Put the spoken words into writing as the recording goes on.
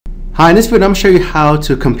Hi, in this video I'm going to show you how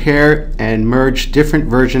to compare and merge different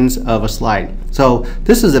versions of a slide. So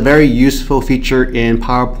this is a very useful feature in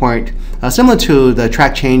PowerPoint, similar to the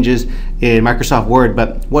track changes in Microsoft Word,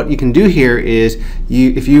 but what you can do here is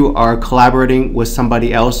if you are collaborating with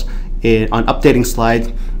somebody else on updating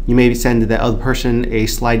slides, you may send the other person a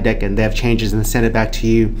slide deck and they have changes and send it back to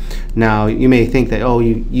you. Now you may think that, oh,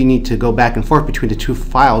 you need to go back and forth between the two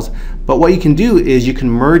files, but what you can do is you can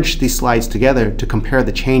merge these slides together to compare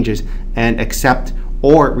the changes and accept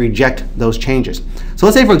or reject those changes. So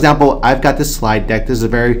let's say, for example, I've got this slide deck. This is a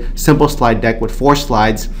very simple slide deck with 4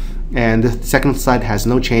 slides, and the second slide has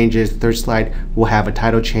no changes, the third slide will have a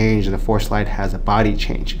title change, and the fourth slide has a body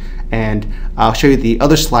change. And I'll show you the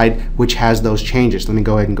other slide which has those changes. Let me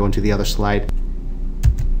go ahead and go into the other slide.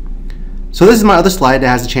 So this is my other slide that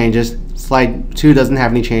has the changes. Slide 2 doesn't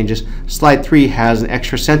have any changes. Slide 3 has an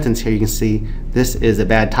extra sentence here. You can see this is a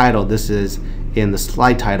bad title. This is in the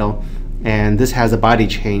slide title. And this has a body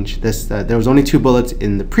change. There was only 2 bullets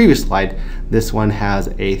in the previous slide. This one has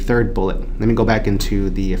a 3rd bullet. Let me go back into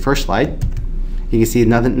the first slide. You can see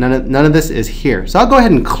none of this is here. So I'll go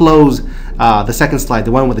ahead and close the second slide,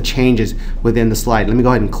 the one with the changes within the slide. Let me go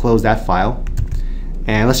ahead and close that file.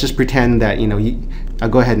 And let's just pretend that, I'll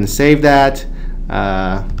go ahead and save that.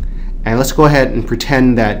 And let's go ahead and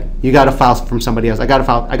pretend that you got a file from somebody else. I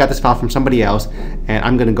got this file from somebody else, and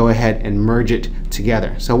I'm going to go ahead and merge it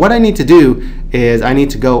together. So what I need to do is I need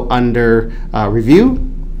to go under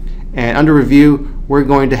Review, and under Review we're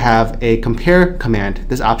going to have a compare command,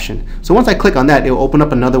 this option. So once I click on that, it will open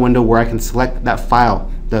up another window where I can select that file,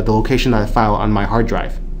 the location of that file on my hard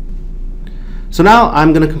drive. So now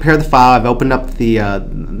I'm going to compare the file. I've opened up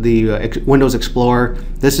the Windows Explorer.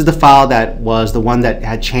 This is the file that was the one that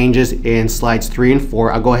had changes in slides 3 and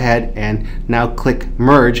 4. I'll go ahead and now click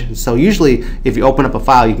Merge. So usually if you open up a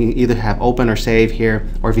file, you can either have Open or Save here,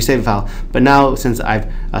 or if you save a file. But now since I've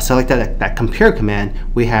selected that Compare command,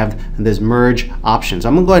 we have this Merge option. So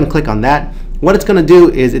I'm going to go ahead and click on that. What it's going to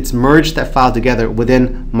do is it's merged that file together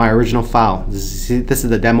within my original file. This is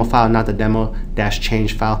the demo file, not the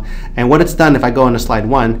demo-change file. And what it's done, if I go into slide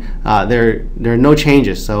 1, there are no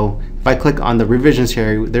changes. So if I click on the revisions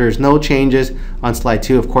here, there's no changes. On slide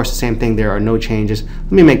 2, of course, the same thing. There are no changes.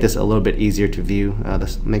 Let me make this a little bit easier to view.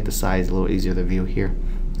 Let's make the size a little easier to view here.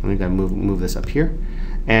 I'm going to move this up here.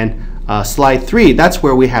 And slide 3, that's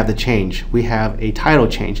where we have the change. We have a title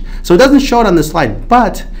change. So it doesn't show it on the slide,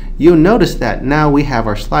 but you'll notice that now we have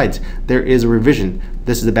our slides. There is a revision.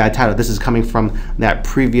 This is a bad title. This is coming from that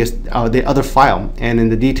previous, the other file. And in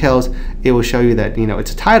the details, it will show you that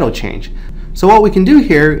it's a title change. So what we can do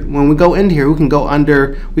here, when we go in here, we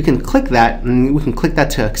can click that, and we can click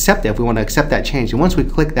that to accept it if we want to accept that change. And once we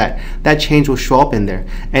click that, that change will show up in there.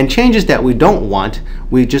 And changes that we don't want,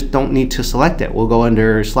 we just don't need to select it. We'll go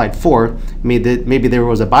under slide 4. Maybe there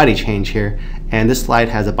was a body change here, and this slide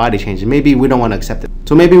has a body change, and maybe we don't want to accept it.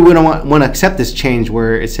 So maybe we don't want to accept this change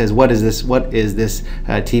where it says, what is this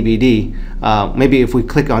TBD? Maybe if we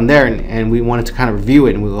click on there and we wanted to kind of review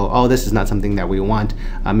it, and we go, oh, this is not something that we want,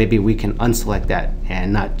 maybe we can unselect that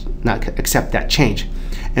and not accept that change.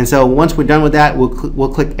 And so once we're done with that,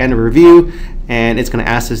 we'll click End Review, and it's going to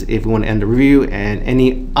ask us if we want to end the review, and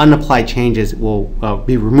any unapplied changes will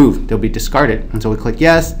be removed. They'll be discarded. And so we click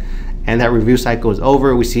Yes, and that review cycle is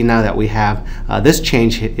over. We see now that we have this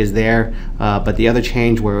change is there, but the other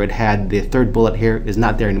change where it had the 3rd bullet here is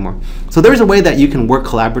not there anymore. So there's a way that you can work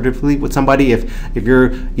collaboratively with somebody. If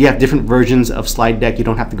you have different versions of slide deck, you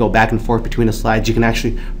don't have to go back and forth between the slides. You can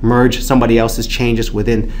actually merge somebody else's changes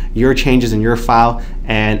within your changes in your file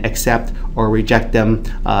and accept or reject them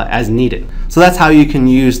as needed. So that's how you can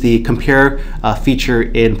use the compare feature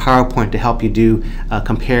in PowerPoint to help you do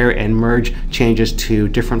compare and merge changes to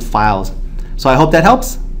different files. So I hope that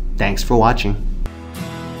helps. Thanks for watching.